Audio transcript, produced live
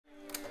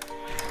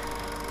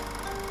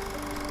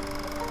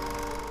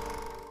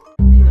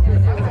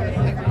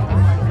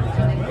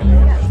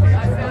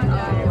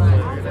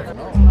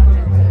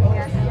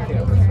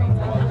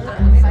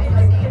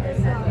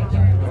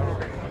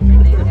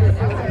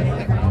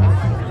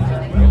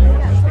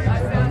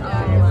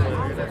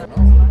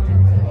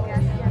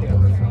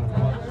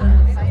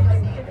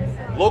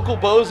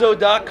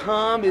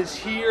LocalBozo.com is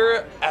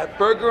here at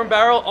Burger and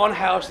Barrel on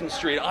Houston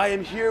Street. I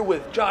am here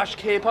with Josh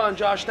Capon.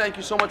 Josh, thank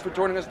you so much for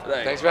joining us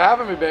today. Thanks for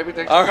having me, baby.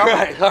 Thanks for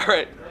coming. All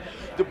right.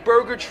 The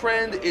burger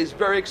trend is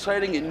very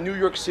exciting in New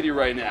York City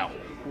right now.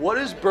 What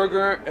is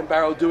Burger and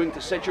Barrel doing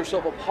to set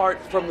yourself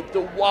apart from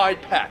the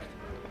wide pack?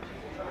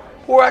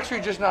 We're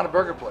actually just not a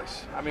burger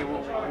place. I mean,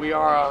 we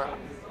are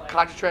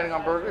concentrating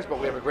on burgers,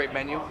 but we have a great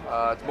menu.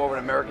 It's more of an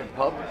American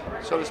pub,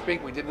 so to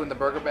speak. We did win the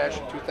Burger Bash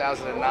in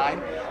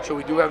 2009, so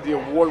we do have the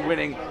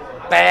award-winning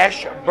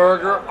Bash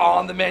Burger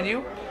on the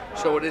menu.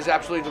 So it is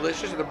absolutely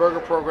delicious, and the burger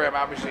program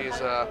obviously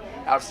is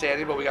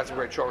outstanding, but we got some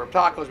great short rib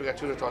tacos, we got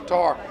tuna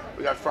tartare,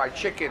 we got fried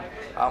chicken,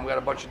 we got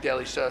a bunch of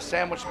daily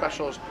sandwich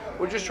specials.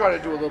 We're just trying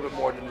to do a little bit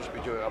more than just be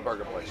doing a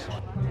burger place.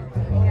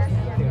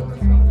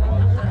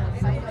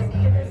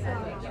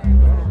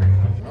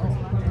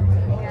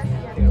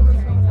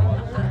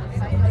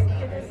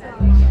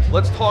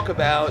 Let's talk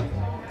about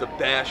the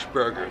Bash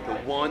Burger, the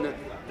one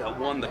that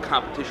won the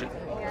competition.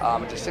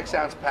 It's a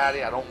 6-ounce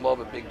patty. I don't love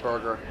a big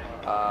burger.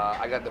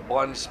 I got the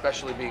buns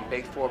specially being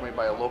baked for me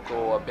by a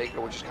local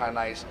baker, which is kind of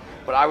nice.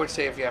 But I would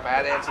say if you have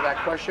had to answer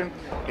that question,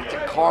 it's a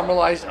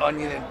caramelized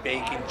onion and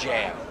bacon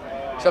jam.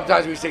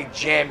 Sometimes we say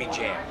jammy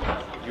jam.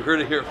 You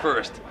heard it here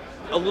first.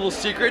 A little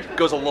secret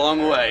goes a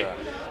long way.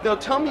 Now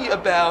tell me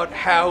about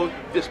how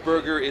this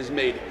burger is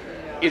made.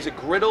 Is it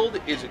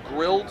griddled? Is it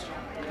grilled?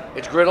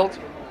 It's griddled.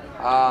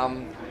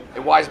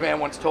 A wise man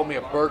once told me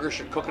a burger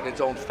should cook in its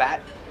own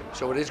fat,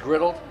 so it is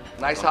griddled.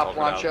 Nice hot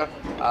plancha.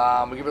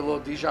 We give it a little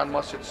Dijon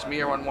mustard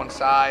smear on one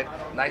side,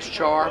 nice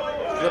char,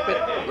 flip it,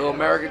 a little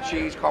American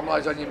cheese,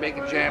 caramelized onion,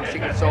 bacon jam,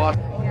 secret sauce.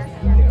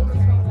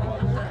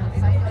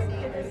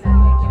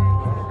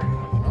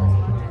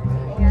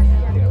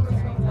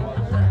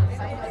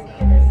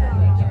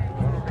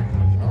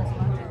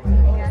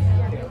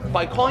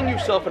 By calling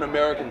yourself an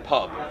American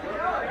pub,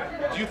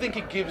 do you think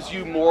it gives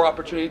you more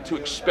opportunity to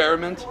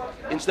experiment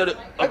instead of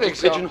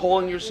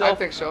pigeonholing yourself? I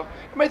think so.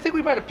 I think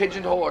we might have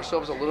pigeonholed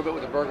ourselves a little bit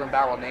with the Burger and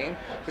Barrel name,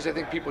 because I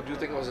think people do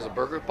think of us as a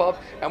burger pub,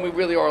 and we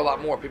really are a lot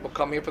more. People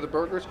come here for the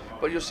burgers,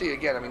 but you'll see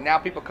again, I mean, now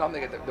people come, they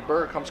get the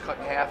burger comes cut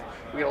in half.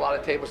 We get a lot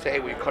of tables say, hey,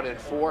 will you cut it in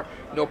 4?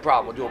 No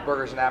problem. We'll do a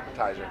burger as an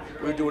appetizer.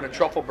 We were doing a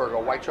truffle burger,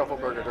 a white truffle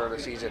burger during the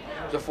season.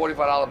 It was a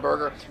 $45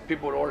 burger.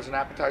 People would order as an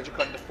appetizer,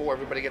 cut into 4.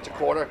 Everybody gets a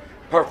quarter.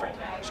 Perfect.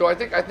 So I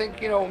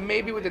think you know,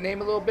 maybe with the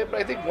name a little bit, but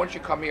I think once you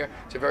come here,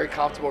 it's a very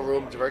comfortable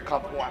room. It's a very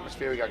comfortable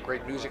atmosphere. We got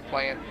great music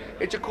playing.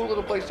 It's a cool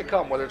little place to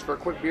come, whether it's for a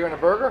quick beer and a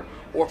burger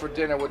or for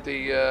dinner with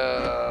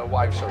the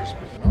wife, so to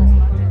speak.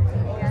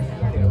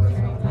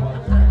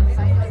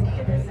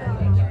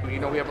 You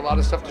know, we have a lot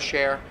of stuff to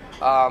share.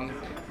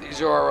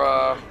 These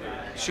are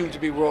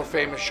soon-to-be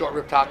world-famous short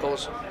rib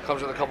tacos.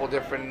 Comes with a couple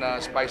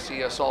different spicy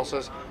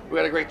salsas. We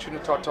got a great tuna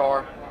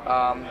tartare.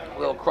 A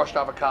little crushed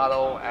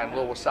avocado and a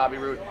little wasabi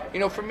root. You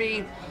know, for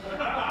me,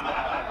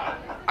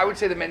 I would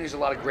say the menu's a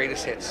lot of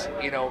greatest hits.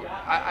 You know,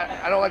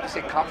 I don't like to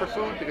say comfort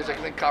food, because I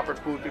think comfort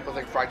food, people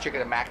think fried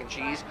chicken and mac and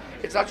cheese.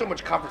 It's not so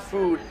much comfort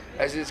food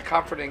as it is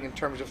comforting in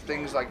terms of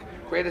things like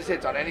greatest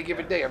hits on any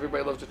given day.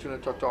 Everybody loves the tuna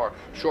tartare,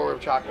 short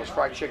rib tacos,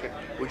 fried chicken.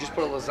 We just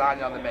put a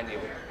lasagna on the menu.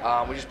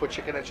 We just put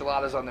chicken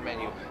enchiladas on the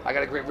menu. I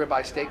got a great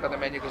ribeye steak on the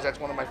menu because that's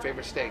one of my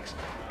favorite steaks.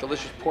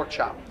 Delicious pork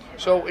chop.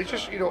 So it's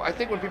just, you know, I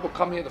think when people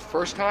come here the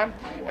first time,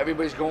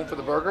 everybody's going for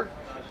the burger.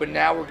 But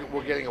now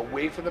we're getting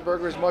away from the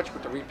burger as much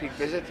with the repeat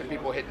visits, and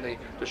people hitting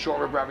the short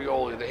rib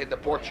ravioli, they hit the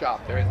pork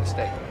chop, they're hitting the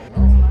steak.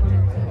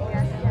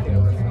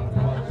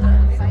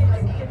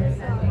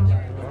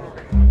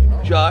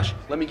 Josh,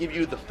 let me give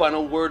you the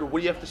final word. What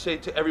do you have to say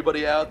to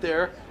everybody out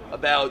there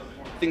about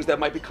things that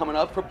might be coming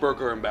up for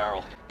Burger and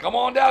Barrel? Come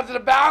on down to the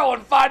Barrel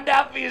and find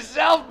out for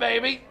yourself,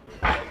 baby.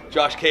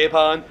 Josh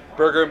Capon,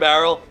 Burger and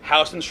Barrel,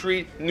 Houston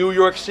Street, New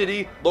York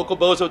City,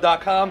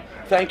 LocalBozo.com.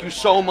 Thank you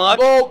so much.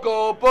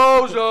 Local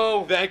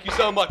Bozo. Thank you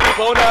so much.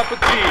 Bon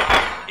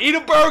appetit. Eat a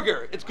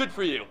burger. It's good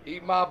for you.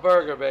 Eat my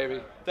burger,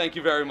 baby. Thank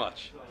you very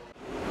much.